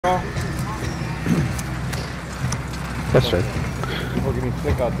That's right. People getting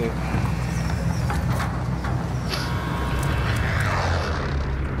sick out there.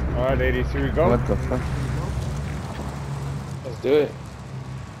 Alright, ladies, here we go. What the fuck? Let's do it.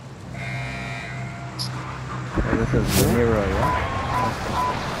 Oh, this is the hero, yeah?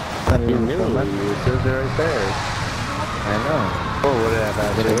 Not even so much. It says it right there. I know. Oh, what did I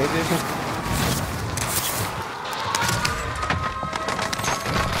have? Did it hit you?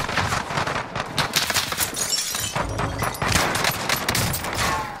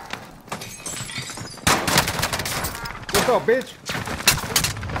 What's up, bitch?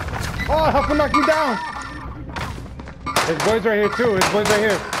 Oh, help him knock me down. His boy's right here, too. His boy's right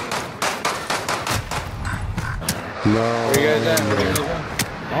here. No. Where you guys at? Where you guys at?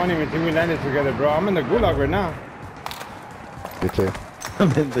 I don't even think we landed together, bro. I'm in the gulag right now. Me too.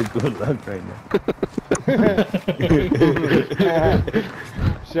 I'm in the good luck right now.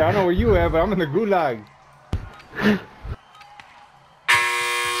 Shit, I don't know where you at, but I'm in the gulag.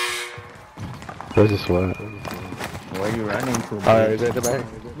 Where's this one? Where are you running to? Oh, is it the back?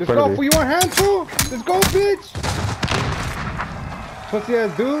 Let's go, for you want hands, fool? Let's go, bitch. Pussy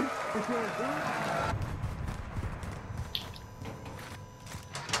ass dude.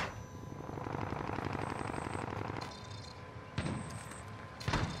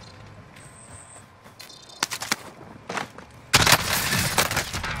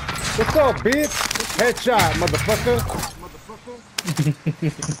 What's up, bitch? Headshot, motherfucker.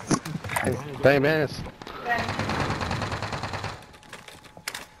 Damn ass.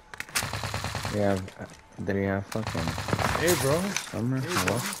 Yeah, did he have fucking Hey, bro. summer?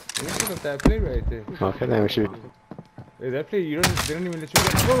 What? Look at that play right there. Okay, then we shoot. Hey, that play, they don't even let you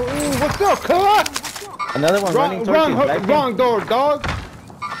get. Oh, what's up, cuz? Another one running towards you. Light Wrong door, dog.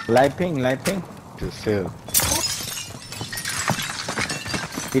 ping. Light ping, light ping. Just chill.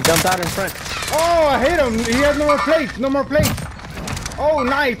 He jumped out in front. Oh, I hit him. He has no more plates. No more plates. Oh,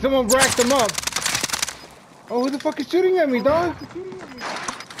 nice. Someone racked him up. Oh, who the fuck is shooting at me, dog?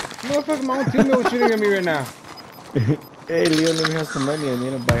 Motherfucker, my own teammate was shooting at me right now. Hey, Leo, let me have some money. I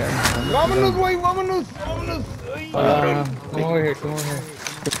need to buy it. Vámonos, güey. Vámonos. Vámonos. Come over here, come over here.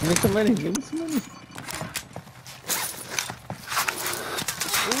 Give me some money. Give me some money.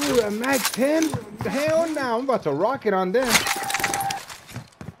 Ooh, a Mag 10? Hell no. I'm about to rock it on them.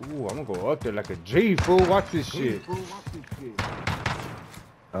 Ooh, I'm gonna go up there like a G, fool. Watch this shit.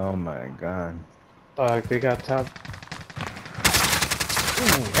 Oh my god. Fuck, they got top.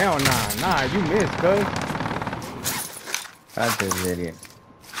 Ooh, hell nah. Nah, you missed, cuz. That's this idiot.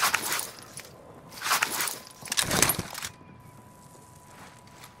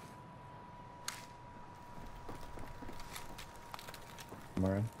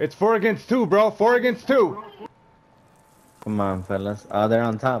 It's 4 against 2, bro. 4 against 2. Come on, fellas. Oh, they're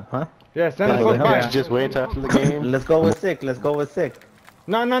on top, huh? Yeah, stand the fuck back. Just wait after the game. Let's go with sick. Let's go with sick.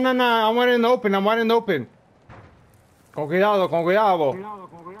 No, no, no, no. I want it in the open. I want it in the open. Con cuidado, con cuidado.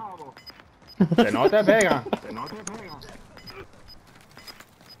 Que no te pegan.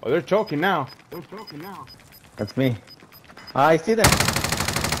 Oh, they're choking now. That's me. Ah, I see them.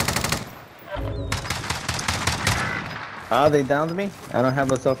 Ah, they downed me. I don't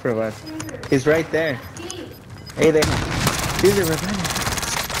have a self revive. He's right there. Hey, these are reviving.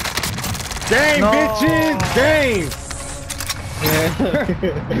 Game, No. bitches! Game!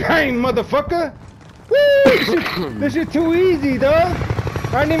 Game, motherfucker! Woo! This shit too easy, dog.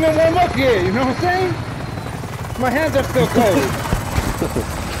 I didn't even warm up yet, you know what I'm saying? My hands are still cold.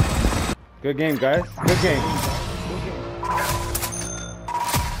 Good game, guys. Good game.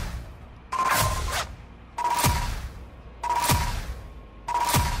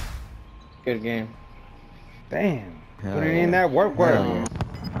 Good game. Damn. Hell Putting yeah. in that work. Hell yeah.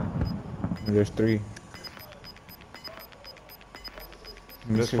 There's 3.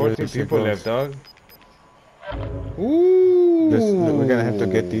 There's 14 people left, dog. Ooh. We're gonna have to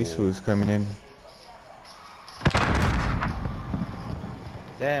get these fools coming in.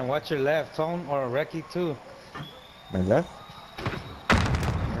 Damn, watch your left, Tone, or Reki too. My left?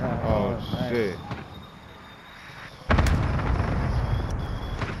 Yeah, Oh, nice. shit.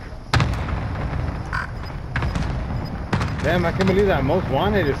 Damn, I can't believe that Most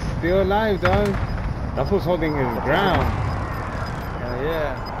Wanted is still alive, dog. That fool's holding his ground. Hell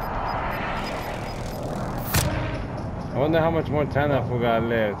yeah. I wonder how much more time that fool got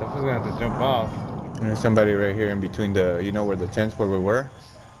left. That fool's gonna have to jump off. There's somebody right here in between the, you know where the tents where we were?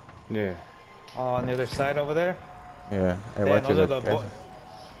 Yeah. Oh, on the other side over there? Yeah, I Damn, watch those are it. the boys.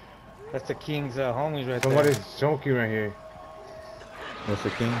 That's the King's homies right Somebody's choking right here. What's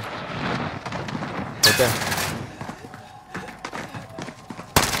the king? Right there.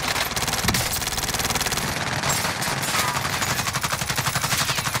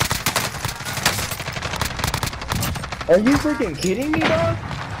 Are you freaking kidding me, dog?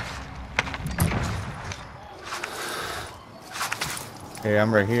 Hey,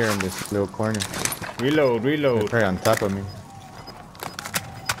 I'm right here in this little corner. Reload, They're reload. probably on top of me.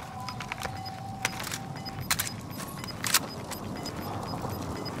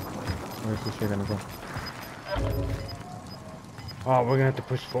 Where's this shit gonna go? Oh, we're gonna have to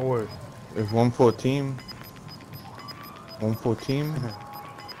push forward. There's one full team. One full team.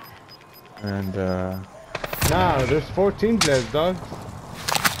 And Nah, there's 4 teams left, dog.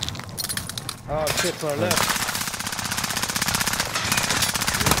 Oh shit, to our left.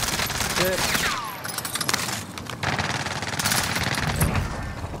 Shit.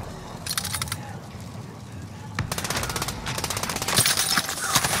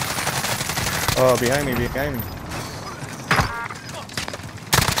 oh, behind me, behind me.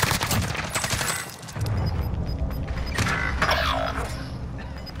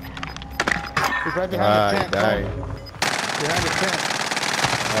 He's right behind the tent. Die. Tom. Behind the tent.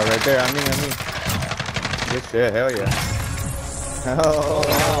 Oh, right there, on me, on me. Good shit, hell yeah.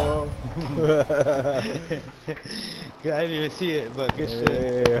 Oh. Yeah, I didn't even see it, but good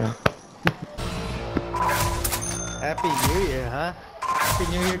shit. Yeah. Happy New Year, huh? Happy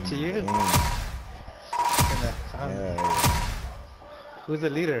New Year to you. Yeah. Who's the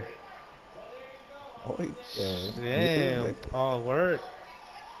leader? Holy shit. Damn. Oh, word.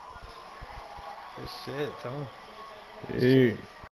 Good shit, Tom. Hey.